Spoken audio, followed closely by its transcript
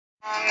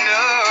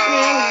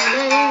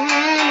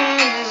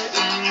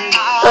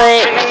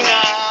Wait.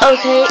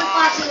 Okay.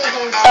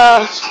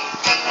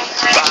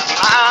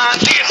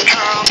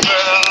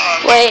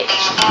 Wait.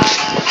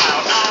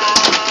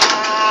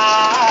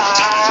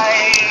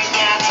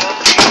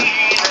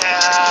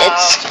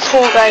 It's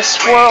Cool Guy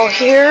Swirl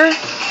here.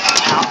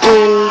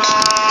 And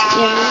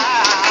yeah.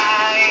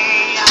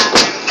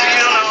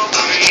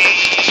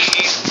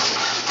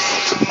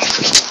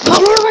 But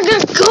where am I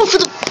gonna go for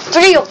the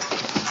video?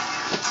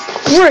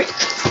 Frick.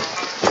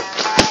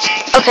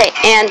 Okay,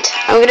 and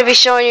I'm gonna be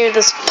showing you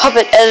this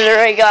puppet editor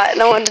I got,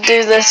 and I wanted to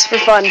do this for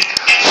fun.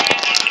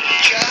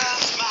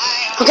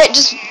 Okay,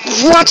 just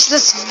watch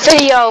this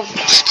video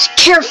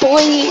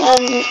carefully,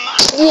 and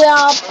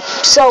yeah,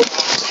 so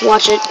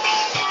watch it.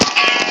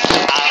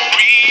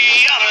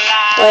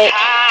 Wait.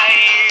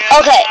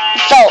 Okay,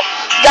 so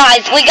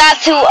guys, we got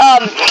to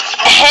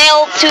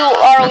hail to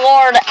our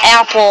Lord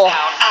Apple.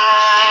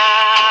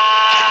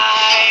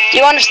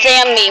 You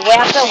understand me? We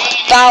have to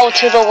bow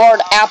to the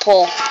Lord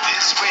Apple.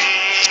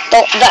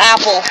 The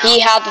apple.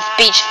 He had the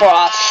speech for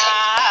us.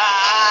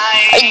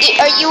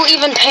 Are you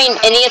even paying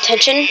any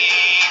attention?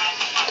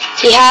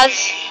 He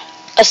has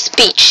a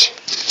speech.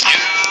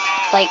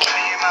 Like,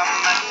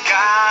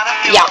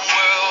 yeah.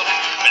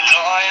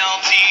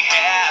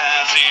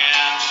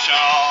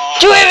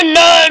 Do you even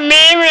know what I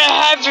mean when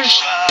I have a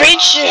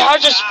speech? It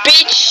has a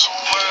speech.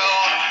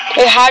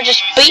 It has a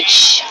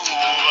speech.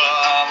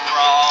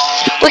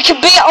 We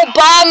could be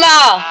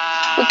Obama.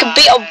 We could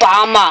be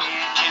Obama.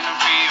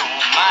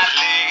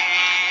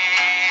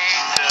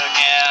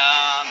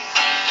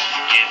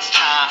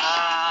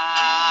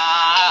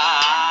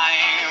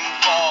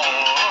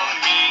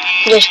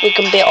 Yes, we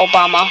can be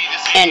Obama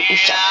and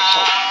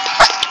Jefferson.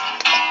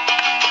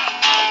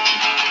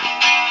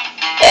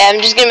 Yeah, I'm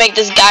just gonna make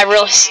this guy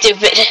real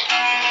stupid.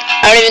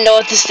 I don't even know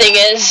what this thing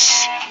is.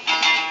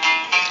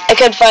 I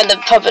couldn't find the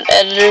puppet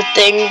editor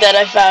thing that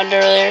I found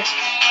earlier.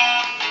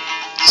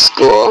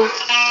 School.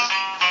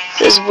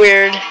 It was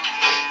weird.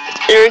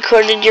 It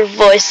recorded your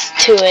voice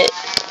to it.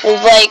 It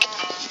was like,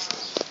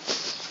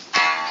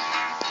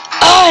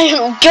 I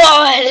am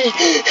God.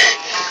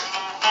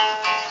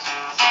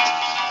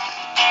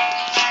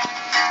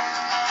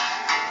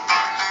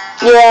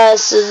 Yeah,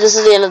 so this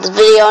is the end of the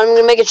video. I'm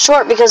gonna make it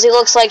short because he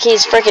looks like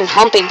he's freaking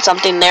humping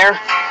something there.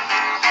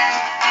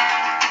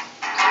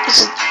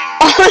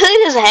 Look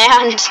at his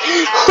hand.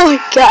 Oh my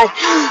god.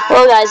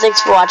 Well guys,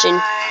 thanks for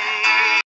watching.